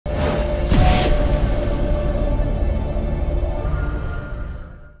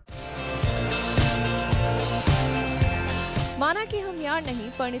Yaar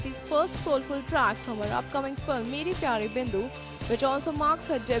Nahi, Parineeti's first soulful track from her upcoming film Meri Pyari Bindu, which also marks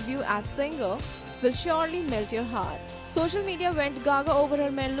her debut as singer, will surely melt your heart. Social media went gaga over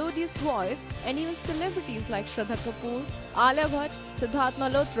her melodious voice, and even celebrities like Shraddha Kapoor, Alia Bhatt, Siddharth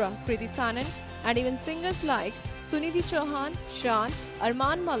Malhotra, Kriti Sanon, and even singers like Sunidhi Chauhan, Shan,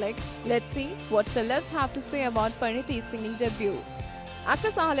 Arman Malik. Let's see what celebs have to say about Parineeti's singing debut.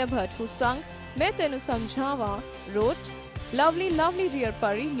 Actress Alia Bhatt, who sung Main Tenu Samjhawa, wrote Lovely Lovely Dear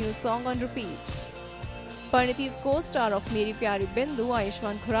Pari new song on repeat. Parineeti's co-star of Meri Pyari Bindu,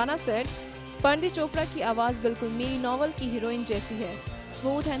 Ayushmann Khurrana, said, Parineeti Chopra की आवाज बिल्कुल मेरी novel की heroine जैसी है,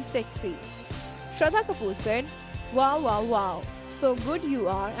 smooth and sexy. Shraddha Kapoor said, wow, wow, wow, so good you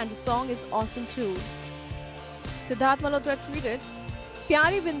are and the song is awesome too. Siddharth Malhotra tweeted,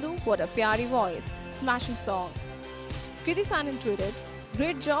 Pyari Bindu, what a pyari voice, smashing song. Kriti Sanon tweeted,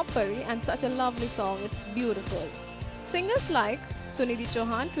 great job Pari and such a lovely song, it's beautiful. Singers like Sunidhi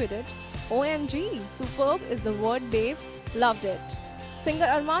Chauhan tweeted, OMG, superb is the word babe, loved it. Singer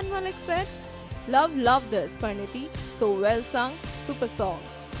Arman Malik said, love this Parineeti, so well sung, super song.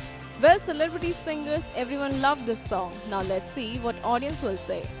 Well, celebrities, singers, everyone loved this song. Now let's see what audience will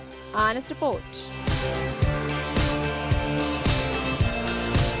say. Honest report.